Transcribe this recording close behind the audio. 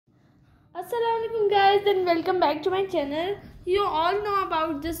Assalamualaikum guys and welcome back to my channel. You all know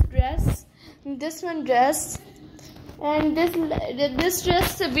about this dress, and this dress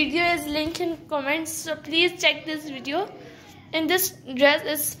video is linked in comments, so please check this video. And this dress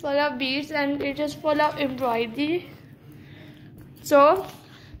is full of beads and it is full of embroidery. So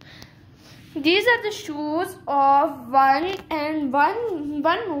these are the shoes of one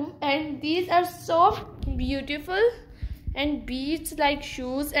move, and these are so beautiful and beads like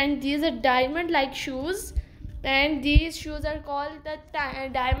shoes, and these are diamond like shoes, and these shoes are called the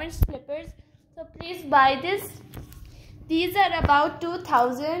diamond slippers. So please buy this. These are about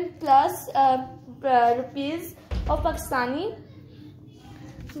 2000 plus rupees of Pakistani.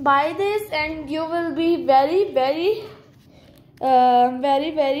 Buy this and you will be very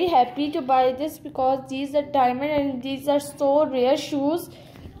happy to buy this, because these are diamond and these are so rare shoes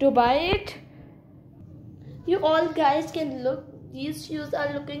to buy it. You all guys can look, these shoes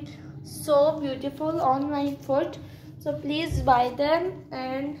are looking so beautiful on my foot, so please buy them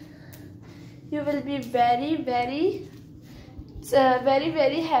and you will be very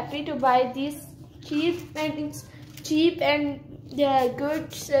happy to buy these cheap and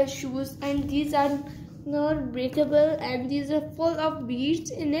good shoes. And these are not breakable and these are full of beads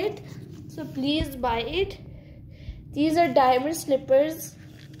in it, so please buy it. These are diamond slippers,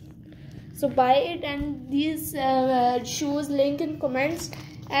 so buy it. And these shoes link in comments.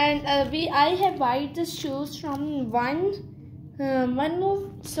 And I have bought the shoes from one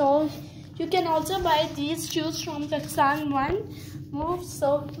move, so you can also buy these shoes from Pakistan One Move.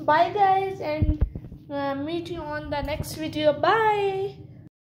 So bye guys, and meet you on the next video. Bye.